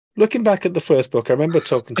looking back at the first book, I remember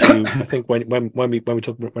talking to you. I think when we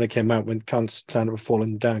talked when it came out, when Can't Stand It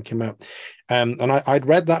Falling Down came out, and I'd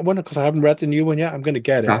read that one because I haven't read the new one yet. I'm going to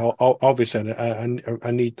get it. Obviously,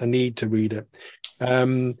 I need to read it.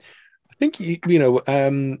 I think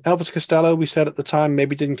Elvis Costello, we said at the time,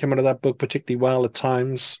 maybe didn't come out of that book particularly well at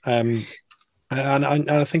times. And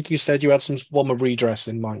I think you said you had some form of redress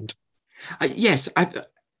in mind. Yes,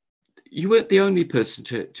 you weren't the only person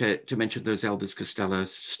to mention those Elvis Costello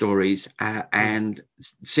stories and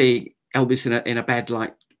see Elvis in a bad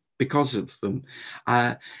light because of them.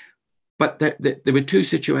 But there were two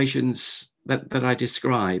situations that I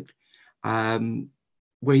described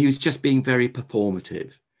where he was just being very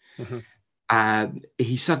performative.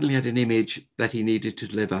 He suddenly had an image that he needed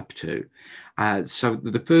to live up to. So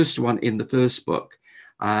the first one in the first book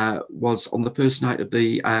was on the first night of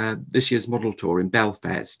the this year's model tour in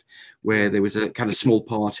Belfast, where there was a kind of small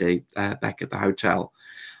party back at the hotel.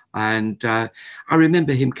 And I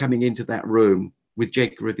remember him coming into that room with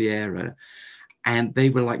Jake Riviera, and they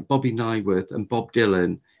were like Bobby Nyworth and Bob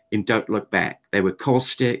Dylan in Don't Look Back. They were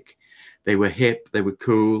caustic, they were hip, they were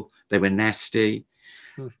cool, they were nasty.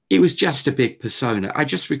 It was just a big persona. I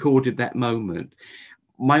just recorded that moment.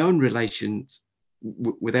 My own relations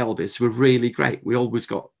with Elvis were really great. We always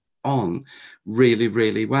got on really,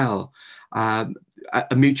 really well. A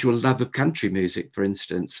mutual love of country music, for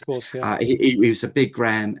instance. Of course, yeah. He was a big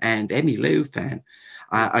Graham and Emmylou fan.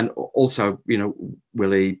 And also,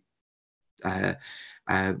 Willie,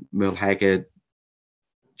 Merle Haggard,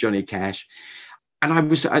 Johnny Cash. And I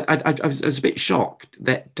was a bit shocked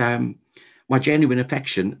that my genuine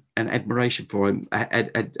affection and admiration for him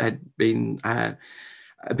had been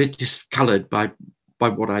a bit discoloured by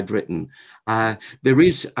what I'd written. There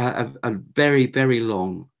is a very, very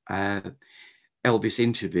long Elvis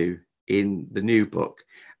interview in the new book,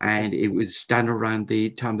 and it was done around the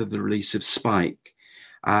time of the release of Spike,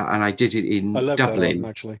 and I did it in I love Dublin. that album,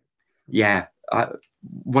 actually. Yeah,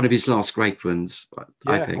 one of his last great ones.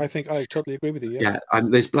 Yeah, I think I totally agree with you. Yeah,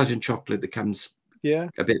 there's Blood and Chocolate that comes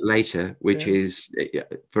a bit later, which is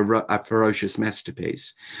a ferocious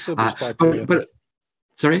masterpiece. Still be Spike for me,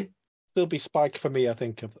 sorry? Still be Spike for me, I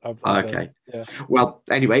think. Okay. Well,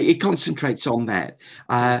 anyway, it concentrates on that.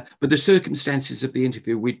 But the circumstances of the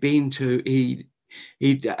interview, we'd been to,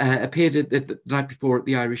 he'd appeared the night before at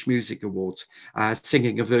the Irish Music Awards,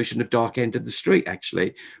 singing a version of Dark End of the Street,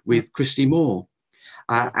 actually, with Christy Moore.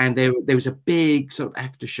 And there was a big sort of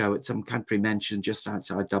after show at some country mansion just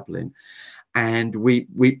outside Dublin. And we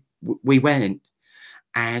went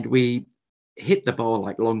and we hit the bar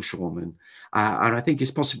like longshoremen. And I think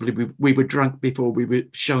it's possibly we were drunk before we were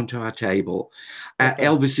shown to our table.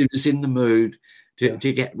 Elvis was in the mood to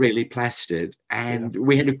get really plastered. And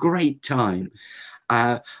we had a great time,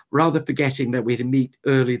 rather forgetting that we had to meet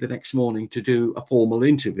early the next morning to do a formal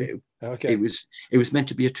interview. It was meant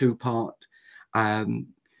to be a two-part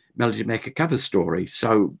Melody Maker cover story.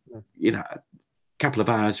 So, couple of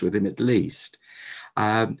hours with him at least.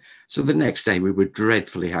 So the next day we were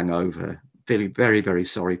dreadfully hungover, feeling very, very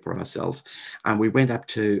sorry for ourselves. And we went up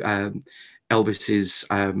to Elvis's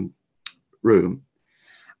room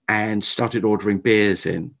and started ordering beers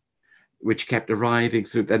in, which kept arriving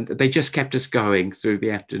through, and they just kept us going through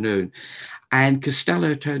the afternoon. And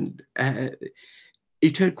Costello turned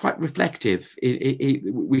quite reflective.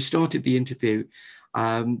 We started the interview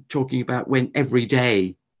talking about when every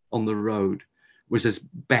day on the road was as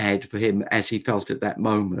bad for him as he felt at that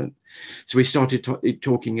moment. So we started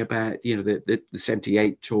talking about, the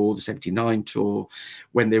 78 tour, the 79 tour,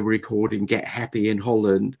 when they were recording Get Happy in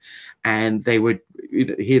Holland, and they would,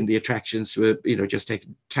 he and the attractions were, just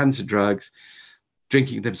taking tons of drugs,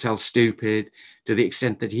 drinking themselves stupid, to the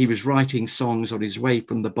extent that he was writing songs on his way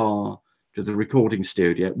from the bar to the recording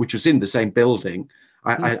studio, which was in the same building.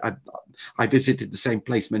 I visited the same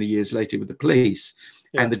place many years later with the Police,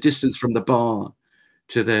 and the distance from the bar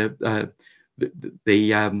to the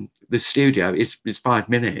studio is 5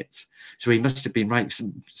 minutes. So he must have been writing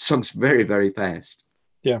some songs very, very fast.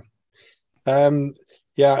 Yeah. I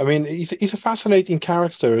mean, he's a fascinating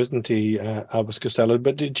character, isn't he, Elvis Costello?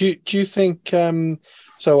 But do you think?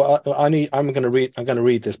 So I'm going to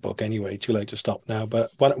read this book anyway. Too late to stop now. But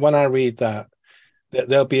when I read that,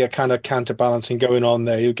 there'll be a kind of counterbalancing going on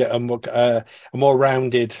there. You get a more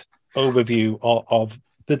rounded overview of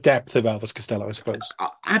the depth of Elvis Costello, I suppose.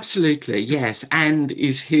 Absolutely, yes. And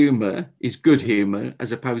his humour, his good humour,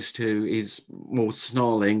 as opposed to his more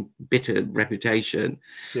snarling, bitter reputation.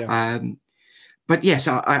 Yeah. But yes,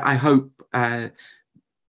 I hope that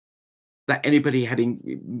anybody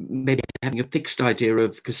having a fixed idea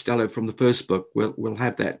of Costello from the first book will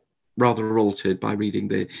have that rather altered by reading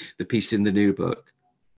the piece in the new book.